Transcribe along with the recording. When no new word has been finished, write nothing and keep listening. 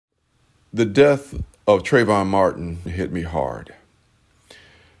The death of Trayvon Martin hit me hard.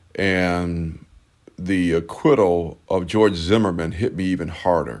 And the acquittal of George Zimmerman hit me even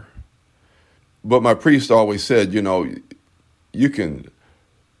harder. But my priest always said, you can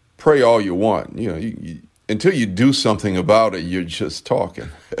pray all you want. Until you do something about it, you're just talking.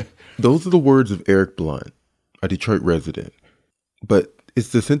 Those are the words of Eric Blunt, a Detroit resident. But it's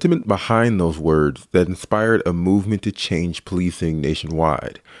the sentiment behind those words that inspired a movement to change policing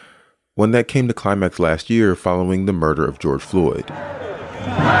nationwide, one that came to climax last year following the murder of George Floyd.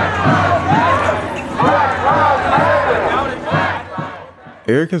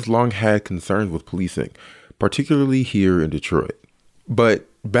 Eric has long had concerns with policing, particularly here in Detroit. But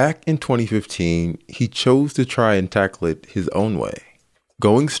back in 2015, he chose to try and tackle it his own way,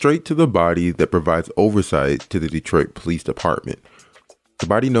 going straight to the body that provides oversight to the Detroit Police Department, the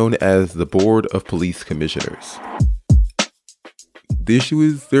body known as the Board of Police Commissioners. The issue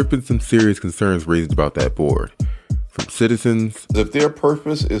is there have been some serious concerns raised about that board from citizens. If their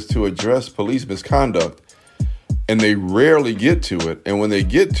purpose is to address police misconduct, and they rarely get to it, and when they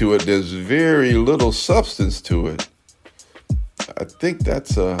get to it, there's very little substance to it, I think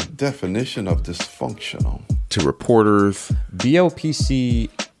that's a definition of dysfunctional. To reporters, BOPC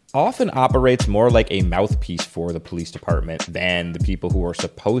often operates more like a mouthpiece for the police department than the people who are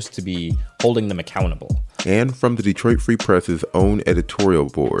supposed to be holding them accountable. And from the Detroit Free Press's own editorial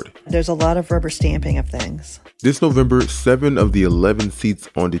board. There's a lot of rubber stamping of things. This November, 7 of the 11 seats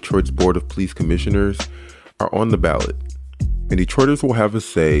on Detroit's Board of Police Commissioners are on the ballot, and Detroiters will have a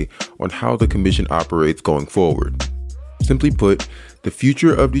say on how the commission operates going forward. Simply put, the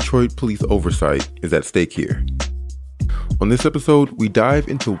future of Detroit police oversight is at stake here. On this episode, we dive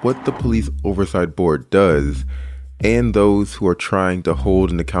into what the Police Oversight Board does and those who are trying to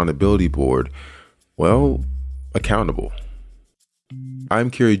hold an accountability board, well, accountable. I'm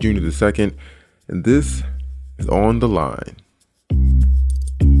Kerry Jr. II, and this is On the Line.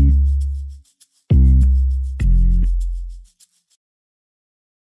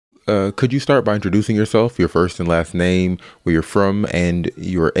 Could you start by introducing yourself, your first and last name, where you're from, and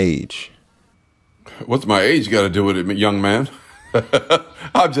your age? What's my age got to do with it, young man?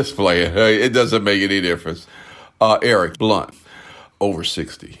 I'm just playing. It doesn't make any difference. Eric Blunt, over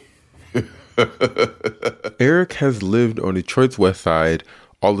 60. Eric has lived on Detroit's west side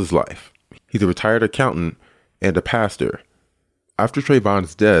all his life. He's a retired accountant and a pastor. After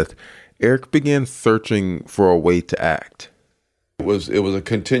Trayvon's death, Eric began searching for a way to act. It was a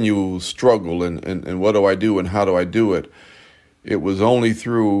continual struggle, and what do I do and how do I do it? It was only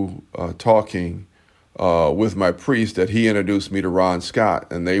through talking with my priest that he introduced me to Ron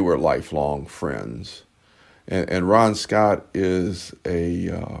Scott, and they were lifelong friends. And Ron Scott is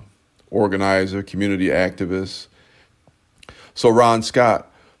a organizer, community activist. So Ron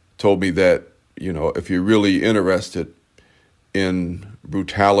Scott told me that, if you're really interested in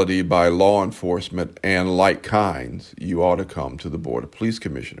brutality by law enforcement and like kinds, you ought to come to the Board of Police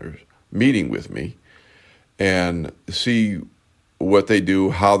Commissioners meeting with me and see what they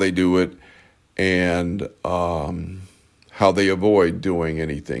do, how they do it, and how they avoid doing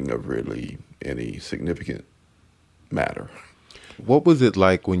anything of really any significant matter. What was it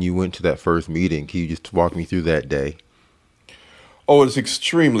like when you went to that first meeting? Can you just walk me through that day? Oh, it's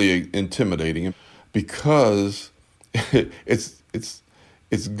extremely intimidating because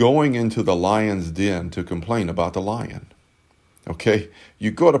it's going into the lion's den to complain about the lion. Okay,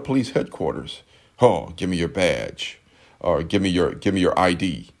 you go to police headquarters. Oh, give me your badge, or give me your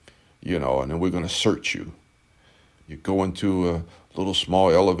ID, and then we're going to search you. You go into a little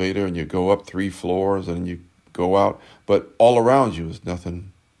small elevator and you go up 3 floors and you go out, but all around you is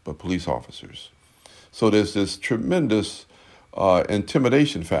nothing but police officers. So there's this tremendous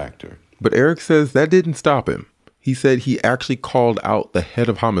intimidation factor. But Eric says that didn't stop him. He said he actually called out the head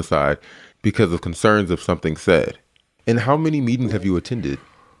of homicide because of concerns of something said. And how many meetings have you attended?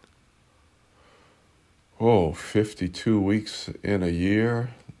 52 weeks in a year.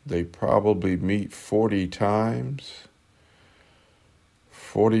 They probably meet 40 times.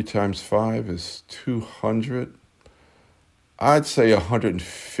 40 times 5 is 200. I'd say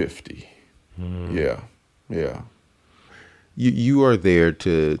 150. Yeah. You are there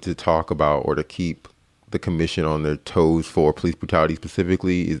to talk about or to keep the commission on their toes for police brutality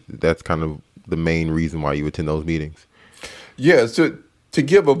specifically. That's kind of the main reason why you attend those meetings? Yes, to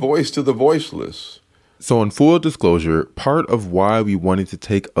give a voice to the voiceless. So in full disclosure, part of why we wanted to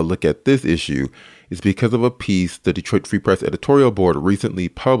take a look at this issue is because of a piece the Detroit Free Press editorial board recently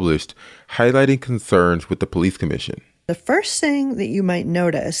published highlighting concerns with the police commission. The first thing that you might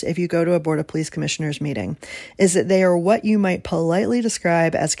notice if you go to a Board of Police Commissioners meeting is that they are what you might politely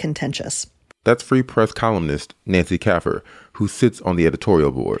describe as contentious. That's Free Press columnist Nancy Kaffer, who sits on the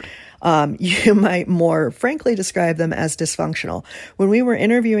editorial board. You might more frankly describe them as dysfunctional. When we were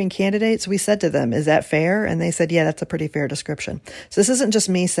interviewing candidates, we said to them, is that fair? And they said, yeah, that's a pretty fair description. So this isn't just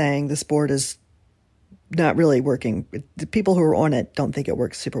me saying this board is not really working. The people who are on it don't think it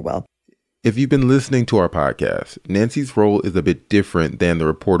works super well. If you've been listening to our podcast, Nancy's role is a bit different than the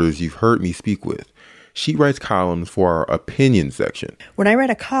reporters you've heard me speak with. She writes columns for our opinion section. When I write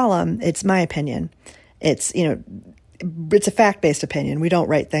a column, it's my opinion. It's a fact-based opinion. We don't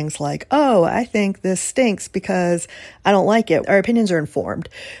write things like, oh, I think this stinks because I don't like it. Our opinions are informed.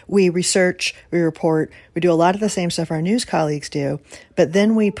 We research, we report, we do a lot of the same stuff our news colleagues do, but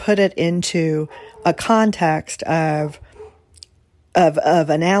then we put it into a context of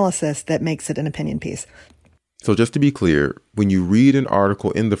analysis that makes it an opinion piece. So just to be clear, when you read an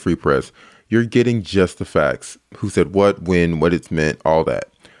article in the Free Press, you're getting just the facts. Who said what, when, what it's meant, all that.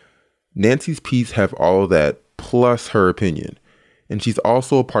 Nancy's piece have all of that plus her opinion. And she's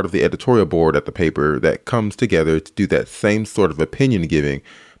also a part of the editorial board at the paper that comes together to do that same sort of opinion giving,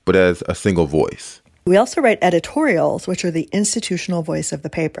 but as a single voice. We also write editorials, which are the institutional voice of the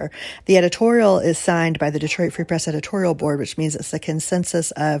paper. The editorial is signed by the Detroit Free Press Editorial Board, which means it's the consensus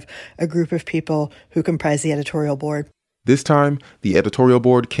of a group of people who comprise the editorial board. This time, the editorial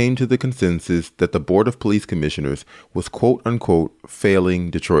board came to the consensus that the Board of Police Commissioners was quote-unquote failing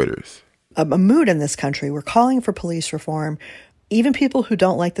Detroiters. A mood in this country, we're calling for police reform. Even people who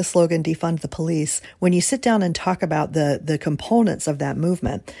don't like the slogan, defund the police, when you sit down and talk about the components of that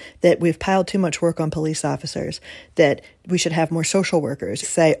movement, that we've piled too much work on police officers, that we should have more social workers,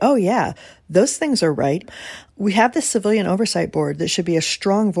 say, oh yeah, those things are right. We have this civilian oversight board that should be a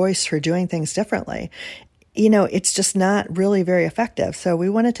strong voice for doing things differently. It's just not really very effective. So we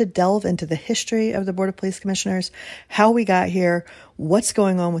wanted to delve into the history of the Board of Police Commissioners, how we got here, what's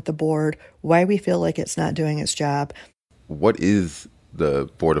going on with the board, why we feel like it's not doing its job. What is the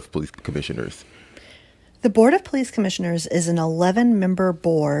Board of Police Commissioners? The Board of Police Commissioners is an 11-member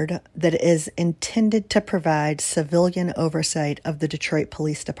board that is intended to provide civilian oversight of the Detroit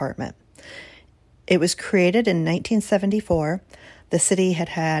Police Department. It was created in 1974. The city had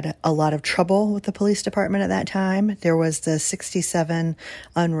had a lot of trouble with the police department at that time. There was the 67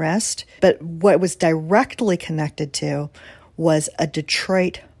 unrest. But what it was directly connected to was a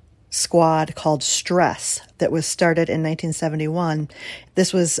Detroit squad called Stress that was started in 1971.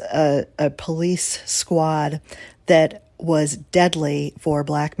 This was a police squad that was deadly for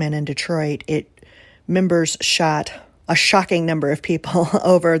black men in Detroit. Members shot a shocking number of people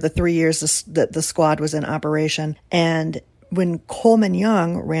over the 3 years that the squad was in operation. And when Coleman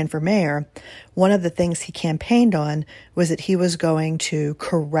Young ran for mayor, one of the things he campaigned on was that he was going to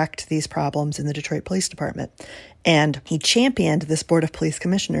correct these problems in the Detroit Police Department. And he championed this Board of Police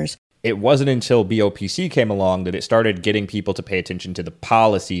Commissioners. It wasn't until BOPC came along that it started getting people to pay attention to the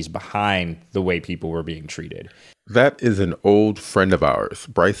policies behind the way people were being treated. That is an old friend of ours,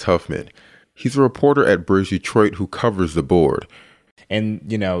 Bryce Huffman. He's a reporter at Bridge Detroit who covers the board. And,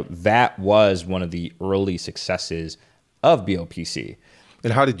 that was one of the early successes of BOPC.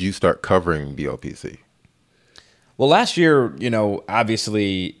 And how did you start covering BOPC? Well, last year,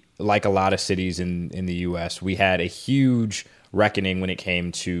 obviously, like a lot of cities in the U.S., we had a huge reckoning when it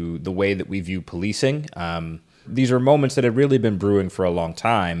came to the way that we view policing. These are moments that had really been brewing for a long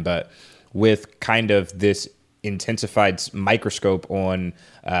time, but with kind of this intensified microscope on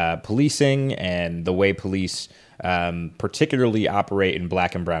policing and the way police particularly operate in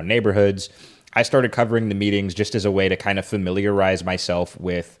black and brown neighborhoods, I started covering the meetings just as a way to kind of familiarize myself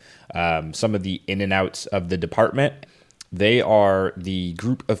with some of the in and outs of the department. They are the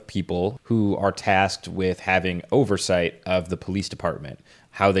group of people who are tasked with having oversight of the police department,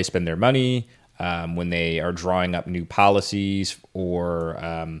 how they spend their money, when they are drawing up new policies, or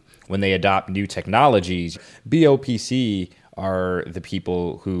when they adopt new technologies. BOPC are the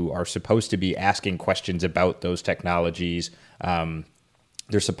people who are supposed to be asking questions about those technologies.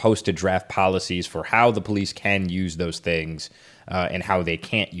 They're supposed to draft policies for how the police can use those things and how they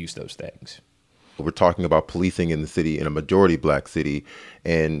can't use those things. We're talking about policing in the city, in a majority black city,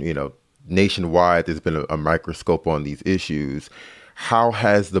 and, nationwide, there's been a microscope on these issues. How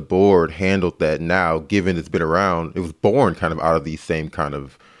has the board handled that now, given it's been around? It was born kind of out of these same kind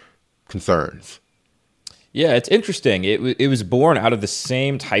of concerns. Yeah, it's interesting. It was born out of the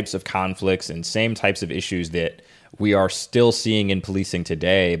same types of conflicts and same types of issues that we are still seeing in policing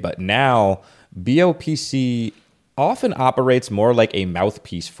today. But now BOPC often operates more like a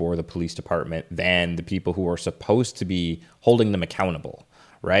mouthpiece for the police department than the people who are supposed to be holding them accountable,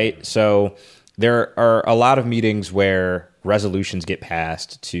 right? So there are a lot of meetings where resolutions get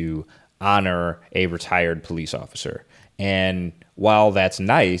passed to honor a retired police officer. And while that's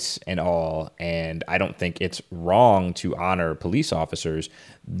nice and all, and I don't think it's wrong to honor police officers,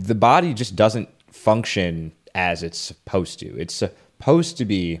 the body just doesn't function as it's supposed to. It's supposed to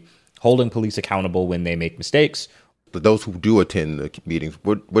be holding police accountable when they make mistakes. But those who do attend the meetings,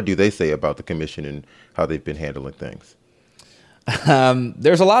 what do they say about the commission and how they've been handling things?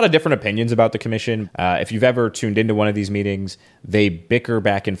 There's a lot of different opinions about the commission. If you've ever tuned into one of these meetings, they bicker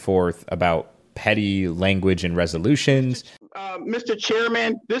back and forth about petty language and resolutions. Mr.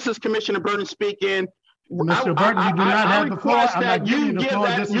 Chairman, this is Commissioner Burton speaking. Mr. Burton, you do not have the floor. I'm not giving you the floor.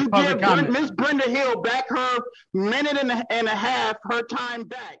 This is public comment. Ms. Brenda Hill back her minute and a half, her time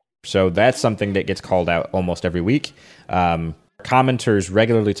back. So that's something that gets called out almost every week. Commenters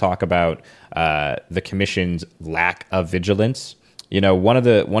regularly talk about the commission's lack of vigilance. You know, one of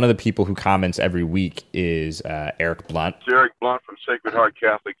the people who comments every week is Eric Blunt. It's Eric Blunt from Sacred Heart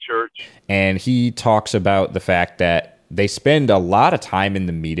Catholic Church. And he talks about the fact that they spend a lot of time in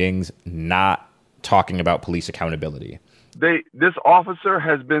the meetings not talking about police accountability. This officer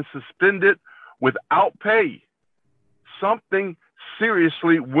has been suspended without pay. Something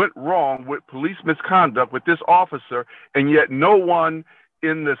seriously went wrong with police misconduct with this officer, and yet no one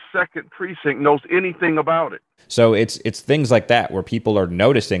in the second precinct knows anything about it. So it's things like that where people are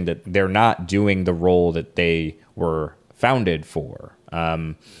noticing that they're not doing the role that they were founded for.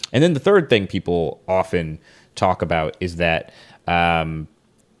 And then the third thing people often talk about is that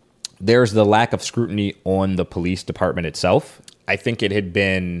there's the lack of scrutiny on the police department itself. I think it had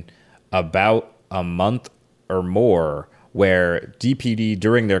been about a month or more where DPD,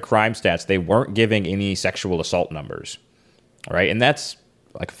 during their crime stats, they weren't giving any sexual assault numbers, right? And that's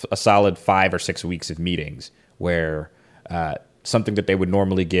like a solid 5 or 6 weeks of meetings where something that they would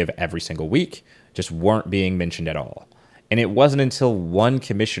normally give every single week just weren't being mentioned at all. And it wasn't until one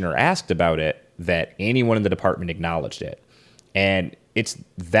commissioner asked about it that anyone in the department acknowledged it. And it's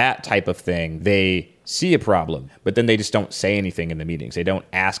that type of thing. They see a problem, but then they just don't say anything in the meetings. They don't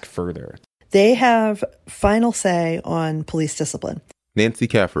ask further. They have final say on police discipline. Nancy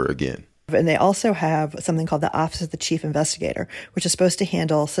Kaffer again. And they also have something called the Office of the Chief Investigator, which is supposed to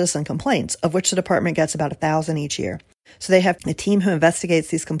handle citizen complaints, of which the department gets about 1,000 each year. So they have a team who investigates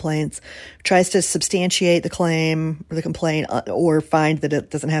these complaints, tries to substantiate the claim or the complaint or find that it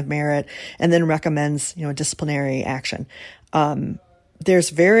doesn't have merit, and then recommends, disciplinary action.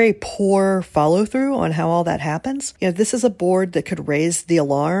 There's very poor follow through on how all that happens. This is a board that could raise the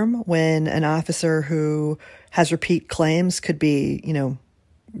alarm when an officer who has repeat claims could be,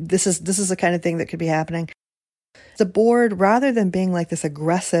 this is the kind of thing that could be happening. The board, rather than being like this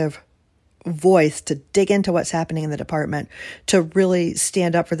aggressive voice to dig into what's happening in the department, to really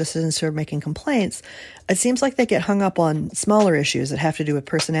stand up for the citizens who are making complaints, it seems like they get hung up on smaller issues that have to do with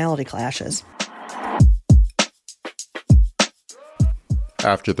personality clashes.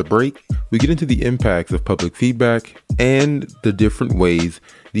 After the break, we get into the impacts of public feedback and the different ways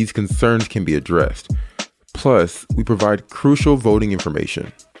these concerns can be addressed. Plus, we provide crucial voting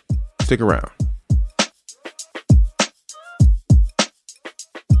information. Stick around.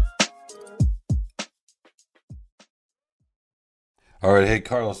 All right, hey,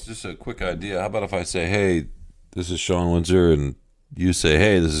 Carlos, just a quick idea. How about if I say, hey, this is Sean Windsor, and you say,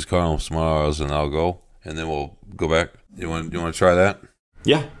 hey, this is Carlos Samaras, and I'll go, and then we'll go back. You want to try that?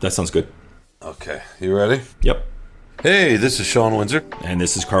 Yeah, that sounds good. Okay, you ready? Yep. Hey, this is Sean Windsor. And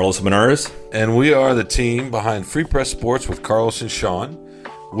this is Carlos Benares. And we are the team behind Free Press Sports with Carlos and Sean,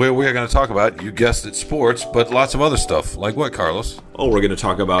 where we are going to talk about, you guessed it, sports, but lots of other stuff. Like what, Carlos? Oh, we're going to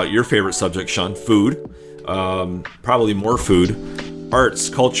talk about your favorite subject, Sean, food. Probably more food. Arts,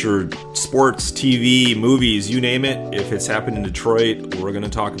 culture, sports, TV, movies, you name it. If it's happened in Detroit, we're going to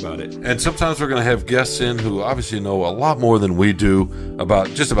talk about it. And sometimes we're going to have guests in who obviously know a lot more than we do about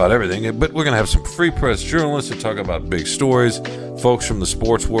just about everything. But we're going to have some Free Press journalists to talk about big stories, folks from the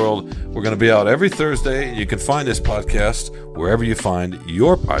sports world. We're going to be out every Thursday. You can find this podcast wherever you find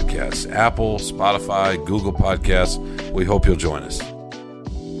your podcasts, Apple, Spotify, Google Podcasts. We hope you'll join us.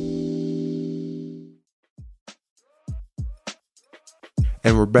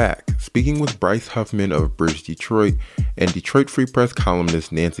 And we're back, speaking with Bryce Huffman of Bridge Detroit and Detroit Free Press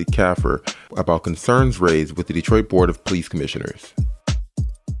columnist Nancy Kaffer about concerns raised with the Detroit Board of Police Commissioners.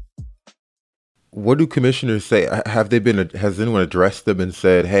 What do commissioners say? Has anyone addressed them and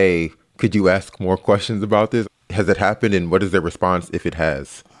said, hey, could you ask more questions about this? Has it happened, and what is their response if it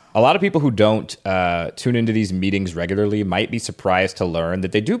has? A lot of people who don't tune into these meetings regularly might be surprised to learn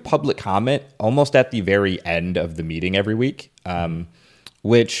that they do public comment almost at the very end of the meeting every week,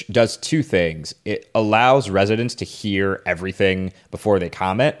 which does two things. It allows residents to hear everything before they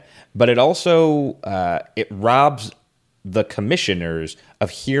comment, but it also it robs the commissioners of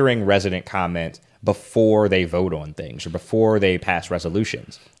hearing resident comment before they vote on things or before they pass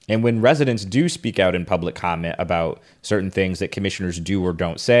resolutions. And when residents do speak out in public comment about certain things that commissioners do or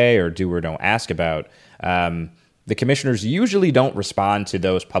don't say or do or don't ask about, the commissioners usually don't respond to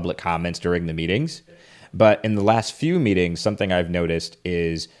those public comments during the meetings. But in the last few meetings, something I've noticed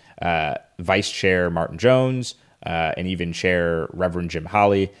is Vice Chair Martin Jones and even Chair Reverend Jim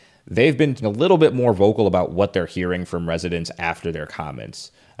Holley, they've been a little bit more vocal about what they're hearing from residents after their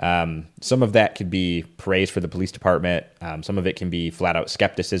comments. Some of that could be praise for the police department. Some of it can be flat out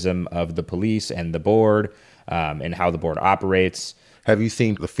skepticism of the police and the board and how the board operates. Have you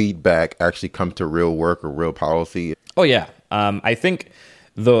seen the feedback actually come to real work or real policy? Oh, yeah. I think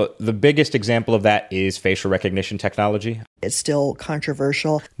the biggest example of that is facial recognition technology. It's still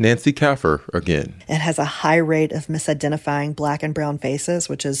controversial. Nancy Kaffer again. It has a high rate of misidentifying black and brown faces,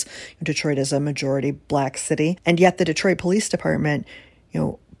 which is Detroit is a majority black city. And yet the Detroit Police Department,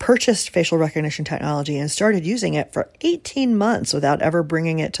 purchased facial recognition technology and started using it for 18 months without ever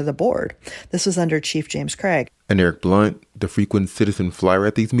bringing it to the board. This was under Chief James Craig. And Eric Blunt, the frequent citizen flyer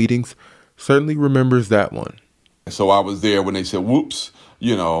at these meetings, certainly remembers that one. So I was there when they said, whoops,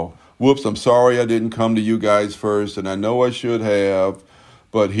 I'm sorry I didn't come to you guys first, and I know I should have,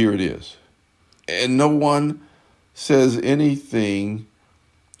 but here it is. And no one says anything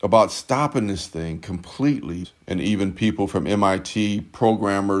about stopping this thing completely. And even people from MIT,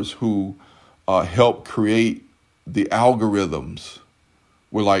 programmers who helped create the algorithms,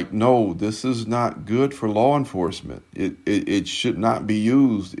 were like, no, this is not good for law enforcement. It should not be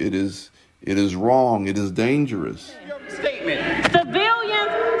used. It is wrong. It is dangerous. Statement.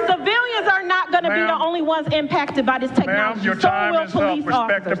 Civilians are not going to be the only ones impacted by this technology. Ma'am, your time is up.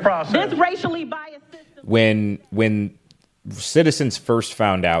 Respect the process. This racially biased system. When citizens first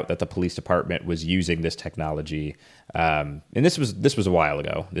found out that the police department was using this technology, and this was a while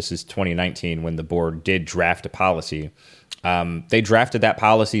ago. This is 2019 when the board did draft a policy. They drafted that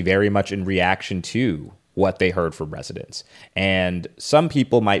policy very much in reaction to what they heard from residents. And some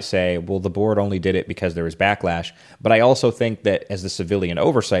people might say, well, the board only did it because there was backlash. But I also think that as the Civilian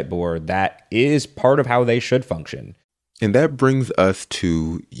Oversight Board, that is part of how they should function. And that brings us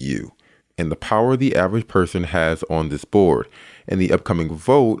to you and the power the average person has on this board and the upcoming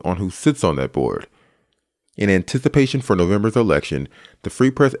vote on who sits on that board. In anticipation for November's election, the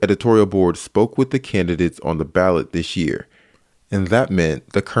Free Press editorial board spoke with the candidates on the ballot this year. And that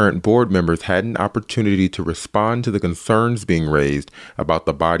meant the current board members had an opportunity to respond to the concerns being raised about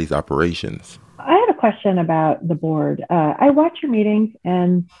the body's operations. I had a question about the board. I watch your meetings,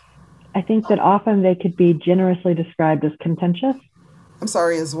 and I think that often they could be generously described as contentious. I'm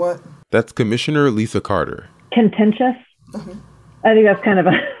sorry, as what? That's Commissioner Lisa Carter. Contentious? Uh-huh. I think that's kind of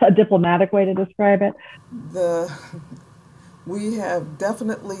a diplomatic way to describe it. We have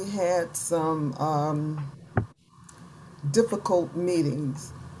definitely had some difficult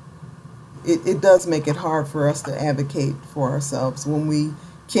meetings. It does make it hard for us to advocate for ourselves when we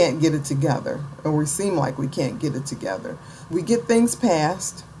can't get it together, or we seem like we can't get it together. We get things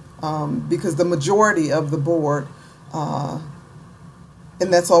passed because the majority of the board, and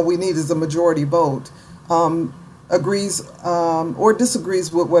that's all we need is a majority vote, agrees or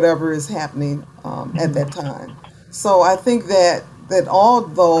disagrees with whatever is happening at that time. So I think that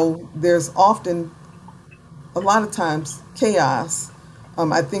although there's often a lot of times chaos,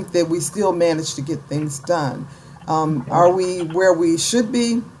 I think that we still manage to get things done. Are we where we should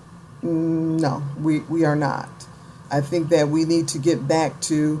be? No, we are not. I think that we need to get back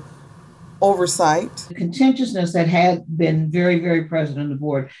to oversight. The contentiousness that had been very, very present on the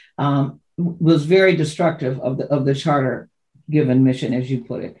board was very destructive of the charter given mission, as you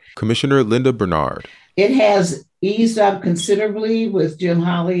put it. Commissioner Linda Bernard. It has eased up considerably with Jim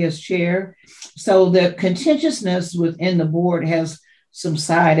Holley as chair. So the contentiousness within the board has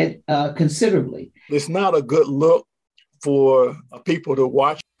subsided considerably. It's not a good look for people to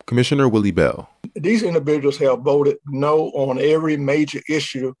watch. Commissioner Willie Bell. These individuals have voted no on every major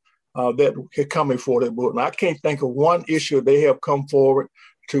issue that had come before the board. And I can't think of one issue they have come forward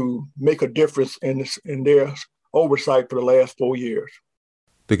to make a difference in their oversight for the last 4 years.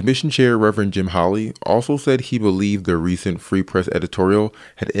 The commission chair, Reverend Jim Holley, also said he believed the recent Free Press editorial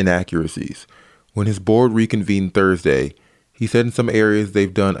had inaccuracies. When his board reconvened Thursday, he said in some areas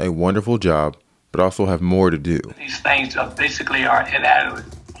they've done a wonderful job, but also have more to do. These things basically are inadequate.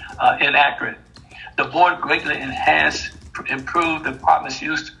 inaccurate. The board greatly improved the department's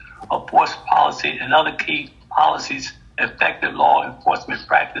use of force policy and other key policies, effective law enforcement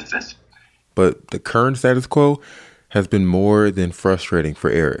practices. But the current status quo has been more than frustrating for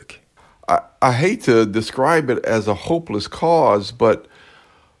Eric. I hate to describe it as a hopeless cause, but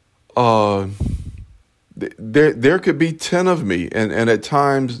there could be 10 of me, and at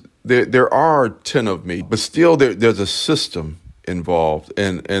times there are 10 of me, but still there's a system involved.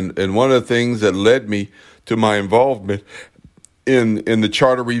 And one of the things that led me to my involvement in the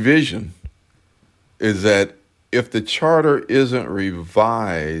charter revision is that if the charter isn't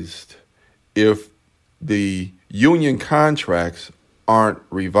revised, if the union contracts aren't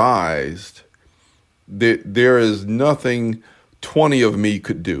revised, there is nothing 20 of me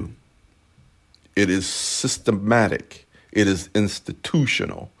could do. It is systematic. It is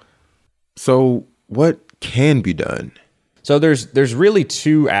institutional. So what can be done? So there's really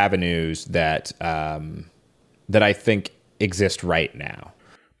two avenues that that I think exist right now.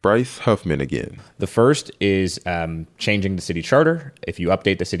 Bryce Huffman again. The first is changing the city charter. If you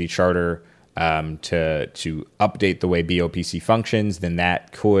update the city charter to update the way BOPC functions, then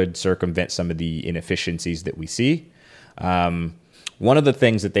that could circumvent some of the inefficiencies that we see. One of the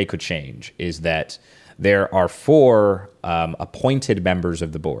things that they could change is that there are 4 appointed members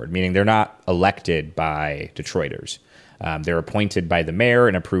of the board, meaning they're not elected by Detroiters. They're appointed by the mayor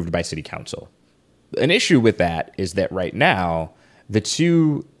and approved by city council. An issue with that is that right now, the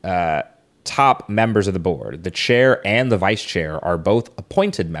 2 top members of the board, the chair and the vice chair, are both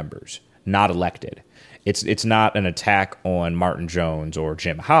appointed members, not elected. It's not an attack on Martin Jones or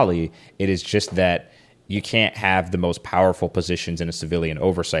Jim Holley. It is just that you can't have the most powerful positions in a civilian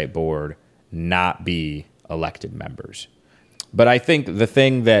oversight board not be elected members. But I think the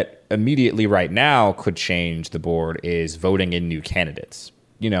thing that immediately right now could change the board is voting in new candidates.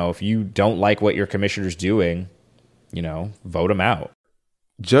 You know, if you don't like what your commissioner's doing, vote them out.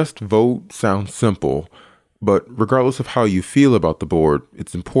 Just vote sounds simple, but regardless of how you feel about the board,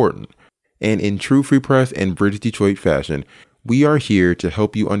 it's important. And in true Free Press and Bridge Detroit fashion, we are here to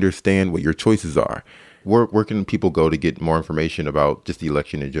help you understand what your choices are. Where can people go to get more information about just the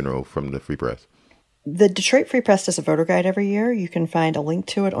election in general from the Free Press? The Detroit Free Press does a voter guide every year. You can find a link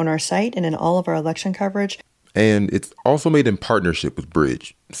to it on our site and in all of our election coverage. And it's also made in partnership with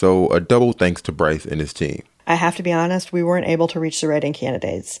Bridge. So a double thanks to Bryce and his team. I have to be honest, we weren't able to reach the write-in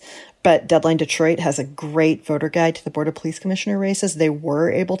candidates, but Deadline Detroit has a great voter guide to the Board of Police Commissioner races. They were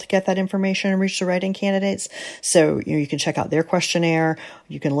able to get that information and reach the write-in candidates. So you can check out their questionnaire.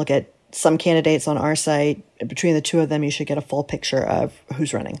 You can look at some candidates on our site. Between the 2 of them, you should get a full picture of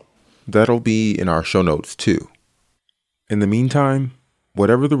who's running. That'll be in our show notes too. In the meantime,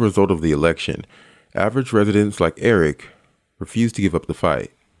 whatever the result of the election, average residents like Eric refuse to give up the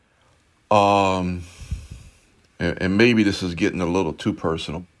fight. And maybe this is getting a little too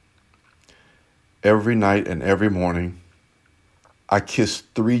personal. Every night and every morning, I kiss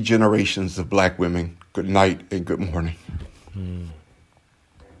 3 generations of black women good night and good morning.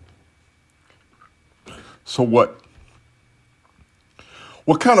 So what?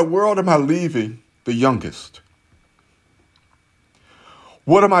 What kind of world am I leaving the youngest?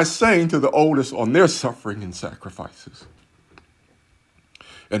 What am I saying to the oldest on their suffering and sacrifices?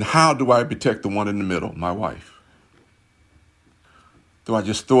 And how do I protect the one in the middle, my wife? Do I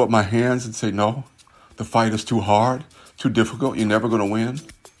just throw up my hands and say, no, the fight is too hard, too difficult, you're never going to win?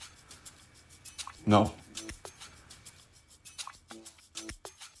 No.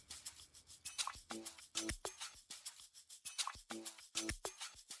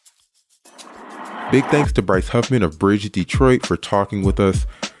 Big thanks to Bryce Huffman of Bridge Detroit for talking with us.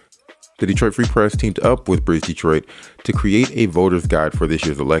 The Detroit Free Press teamed up with Bridge Detroit to create a voter's guide for this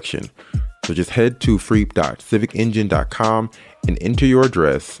year's election. So just head to free.civicengine.com and enter your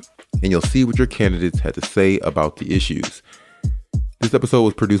address, and you'll see what your candidates had to say about the issues. This episode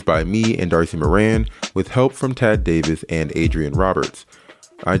was produced by me and Darcy Moran, with help from Tad Davis and Adrian Roberts.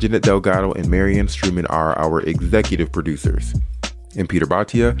 Jeanette Delgado and Marianne Struman are our executive producers, and Peter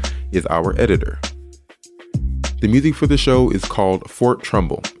Bhatia is our editor. The music for the show is called Fort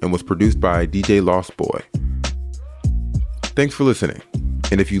Trumbull and was produced by DJ Lost Boy. Thanks for listening.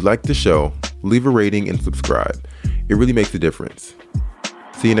 And if you like the show, leave a rating and subscribe. It really makes a difference.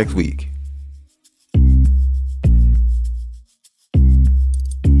 See you next week.